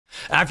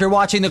After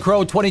watching the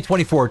Crow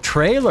 2024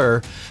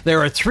 trailer, there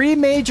are 3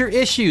 major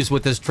issues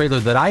with this trailer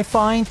that I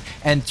find,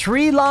 and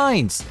 3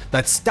 lines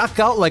that stuck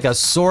out like a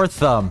sore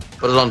thumb.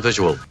 Put it on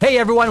visual. Hey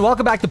everyone,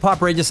 welcome back to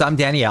Poprageous. I'm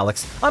Danny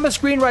Alex. I'm a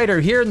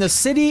screenwriter here in the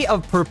city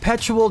of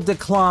perpetual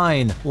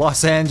decline,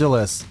 Los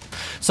Angeles.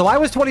 So I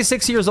was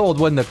 26 years old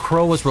when The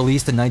Crow was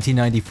released in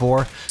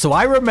 1994, so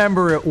I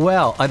remember it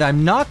well, and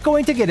I'm not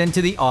going to get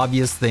into the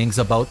obvious things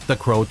about The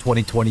Crow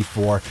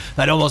 2024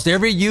 that almost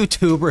every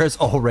YouTuber has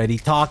already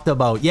talked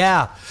about.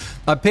 Yeah,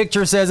 a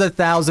picture says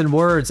 1,000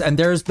 words, and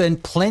there's been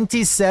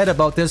plenty said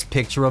about this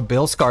picture of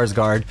Bill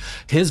Skarsgård,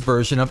 his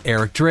version of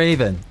Eric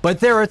Draven. But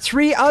there are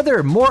 3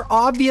 other, more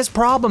obvious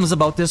problems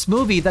about this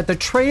movie that the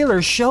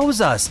trailer shows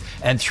us,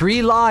 and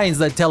 3 lines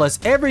that tell us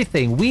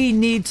everything we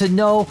need to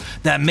know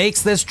that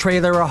makes this trailer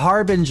a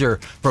harbinger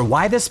for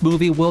why this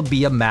movie will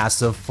be a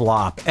massive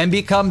flop and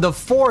become the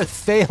 4th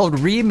failed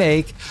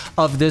remake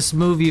of this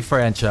movie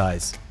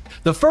franchise.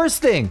 The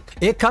first thing,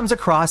 it comes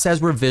across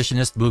as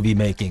revisionist movie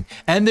making,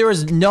 and there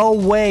is no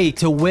way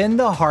to win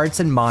the hearts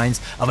and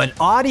minds of an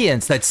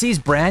audience that sees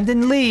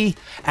Brandon Lee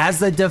as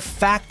the de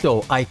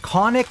facto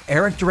iconic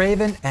Eric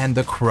Draven and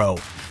The Crow.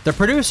 The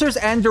producers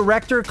and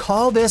director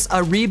call this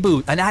a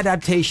reboot, an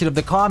adaptation of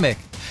the comic,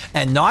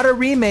 and not a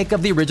remake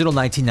of the original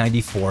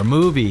 1994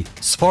 movie.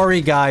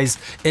 Sorry guys,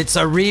 it's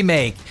a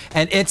remake,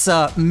 and it's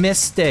a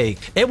mistake.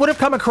 It would have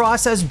come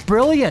across as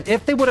brilliant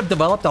if they would have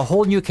developed a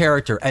whole new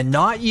character and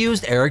not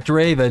used Eric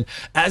Draven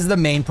as the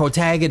main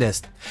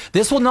protagonist.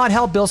 This will not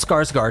help Bill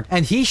Skarsgård,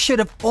 and he should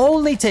have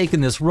only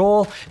taken this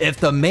role if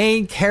the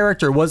main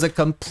character was a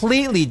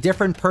completely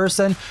different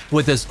person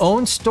with his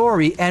own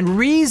story and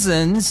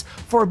reasons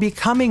for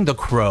becoming the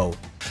Crow.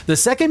 The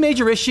second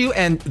major issue,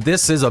 and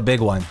this is a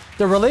big one,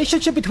 the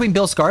relationship between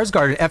Bill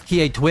Skarsgård and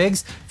FKA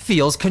Twigs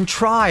feels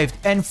contrived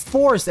and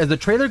forced as the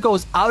trailer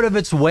goes out of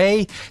its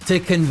way to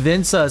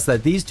convince us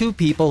that these 2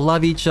 people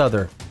love each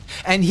other.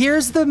 And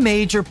here's the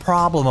major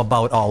problem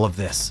about all of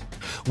this.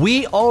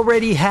 We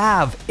already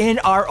have in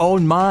our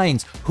own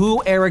minds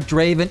who Eric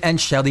Draven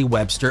and Shelley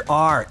Webster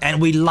are,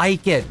 and we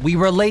like it. We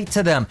relate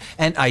to them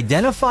and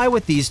identify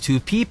with these 2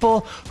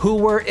 people who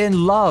were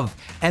in love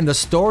and the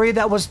story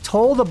that was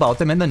told about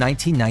them in the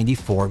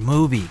 1994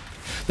 movie.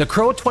 The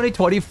Crow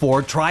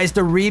 2024 tries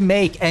to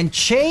remake and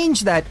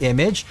change that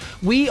image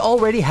we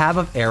already have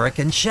of Eric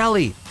and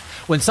Shelley.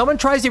 When someone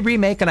tries to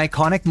remake an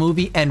iconic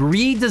movie and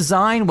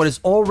redesign what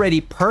is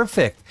already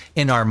perfect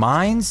in our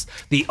minds,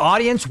 the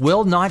audience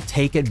will not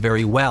take it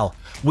very well.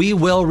 We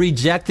will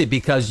reject it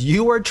because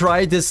you are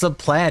trying to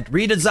supplant,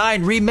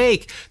 redesign,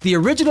 remake the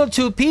original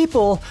 2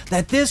 people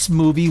that this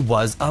movie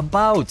was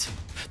about.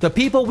 The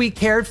people we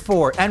cared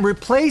for, and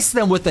replace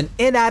them with an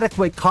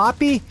inadequate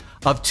copy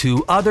of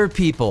 2 other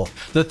people.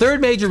 The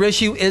third major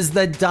issue is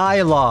the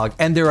dialogue,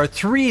 and there are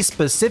 3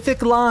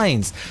 specific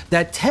lines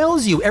that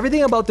tells you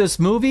everything about this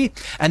movie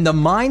and the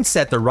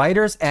mindset the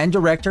writers and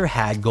director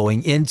had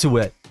going into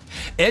it.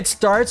 It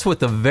starts with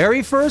the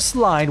very first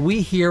line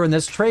we hear in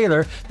this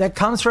trailer that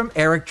comes from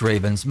Eric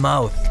Draven's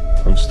mouth.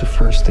 What's the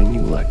first thing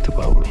you liked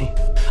about me?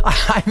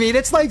 I mean,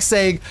 it's like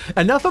saying,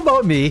 enough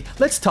about me,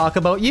 let's talk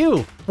about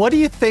you. What do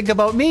you think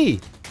about me?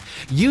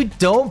 You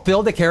don't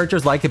build a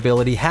character's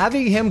likability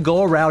having him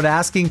go around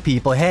asking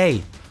people,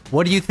 hey,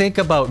 what do you think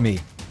about me?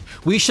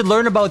 We should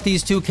learn about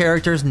these 2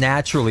 characters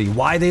naturally,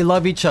 why they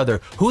love each other,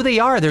 who they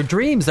are, their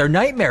dreams, their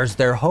nightmares,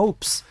 their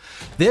hopes.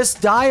 This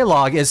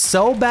dialogue is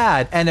so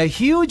bad and a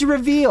huge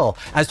reveal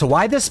as to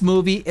why this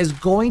movie is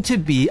going to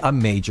be a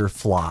major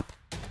flop.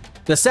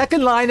 The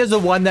second line is the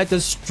one that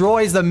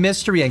destroys the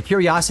mystery and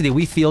curiosity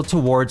we feel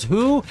towards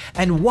who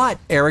and what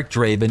Eric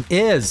Draven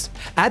is.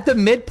 At the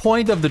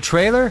midpoint of the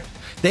trailer,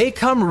 they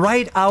come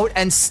right out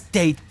and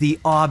state the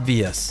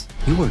obvious.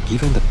 You were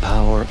given the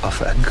power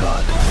of a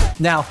god.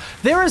 Now,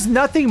 there is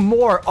nothing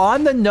more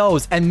on the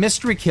nose and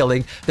mystery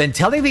killing than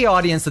telling the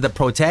audience that the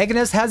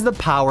protagonist has the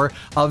power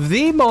of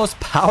the most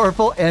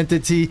powerful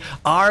entity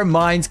our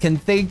minds can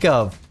think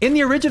of. In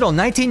the original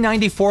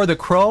 1994 The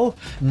Crow,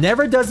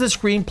 never does the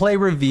screenplay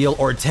reveal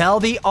or tell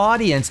the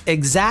audience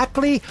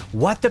exactly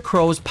what the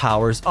Crow's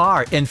powers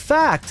are. In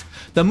fact,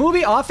 the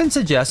movie often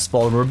suggests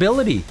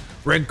vulnerability,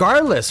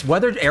 regardless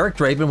whether Eric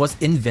Draven was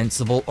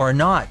invincible or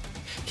not.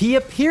 He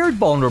appeared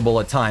vulnerable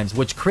at times,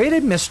 which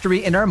created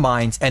mystery in our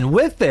minds, and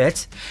with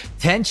it,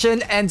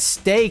 tension and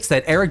stakes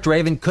that Eric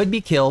Draven could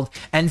be killed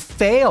and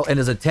fail in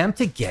his attempt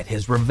to get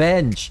his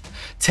revenge.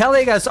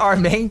 Telling us our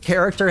main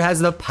character has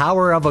the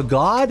power of a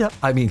god?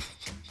 I mean,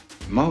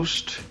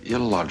 most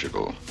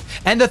illogical.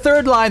 And the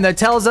third line that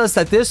tells us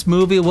that this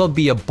movie will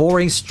be a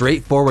boring,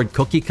 straightforward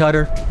cookie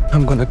cutter.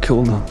 I'm gonna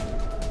kill them.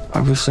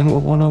 Every single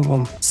one of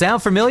them.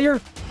 Sound familiar?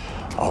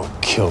 I'll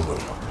kill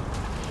them.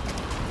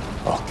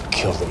 I'll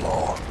kill them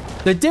all.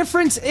 The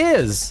difference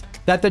is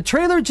that the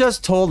trailer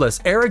just told us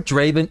Eric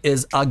Draven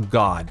is a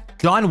god.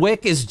 John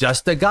Wick is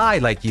just a guy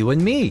like you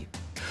and me.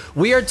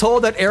 We are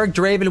told that Eric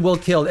Draven will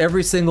kill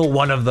every single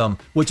one of them,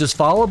 which is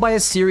followed by a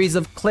series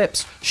of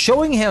clips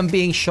showing him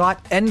being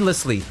shot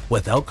endlessly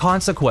without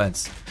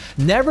consequence.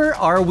 Never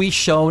are we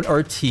shown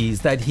or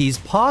teased that he's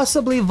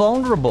possibly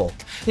vulnerable.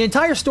 The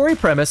entire story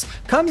premise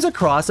comes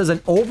across as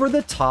an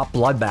over-the-top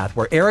bloodbath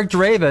where Eric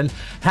Draven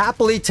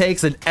happily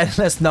takes an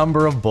endless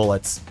number of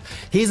bullets.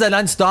 He's an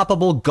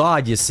unstoppable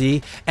god, you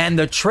see, and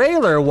the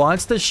trailer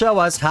wants to show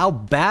us how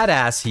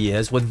badass he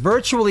is with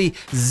virtually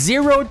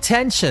zero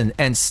tension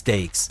and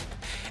stakes.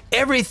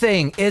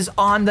 Everything is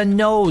on the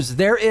nose.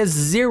 There is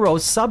zero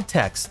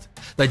subtext.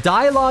 The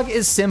dialogue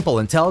is simple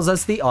and tells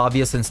us the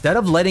obvious instead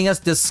of letting us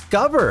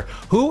discover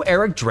who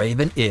Eric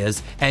Draven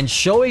is and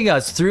showing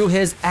us through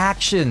his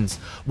actions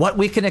what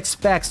we can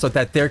expect so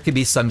that there could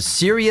be some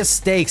serious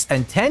stakes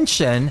and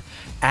tension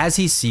as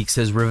he seeks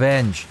his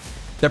revenge.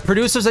 The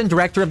producers and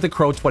director of The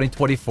Crow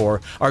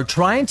 2024 are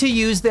trying to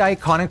use the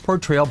iconic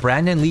portrayal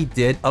Brandon Lee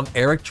did of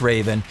Eric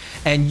Draven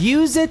and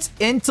use its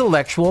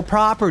intellectual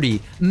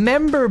property,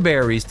 member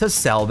berries, to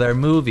sell their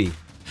movie.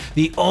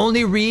 The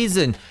only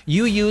reason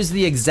you use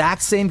the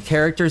exact same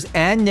characters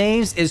and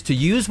names is to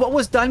use what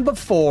was done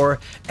before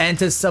and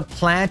to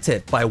supplant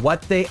it by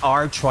what they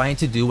are trying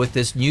to do with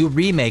this new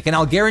remake. And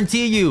I'll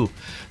guarantee you,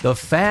 the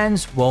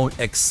fans won't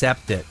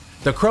accept it.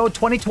 The Crow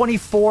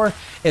 2024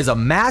 is a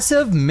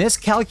massive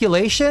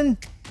miscalculation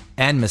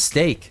and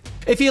mistake.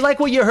 If you like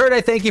what you heard, I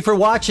thank you for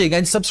watching,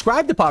 and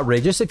subscribe to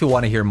Poprageous if you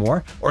want to hear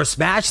more, or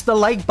smash the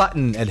like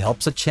button. It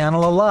helps the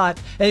channel a lot.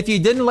 And if you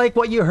didn't like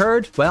what you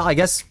heard, well, I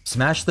guess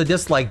smash the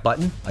dislike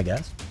button, I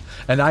guess.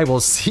 And I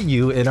will see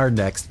you in our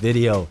next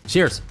video.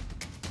 Cheers.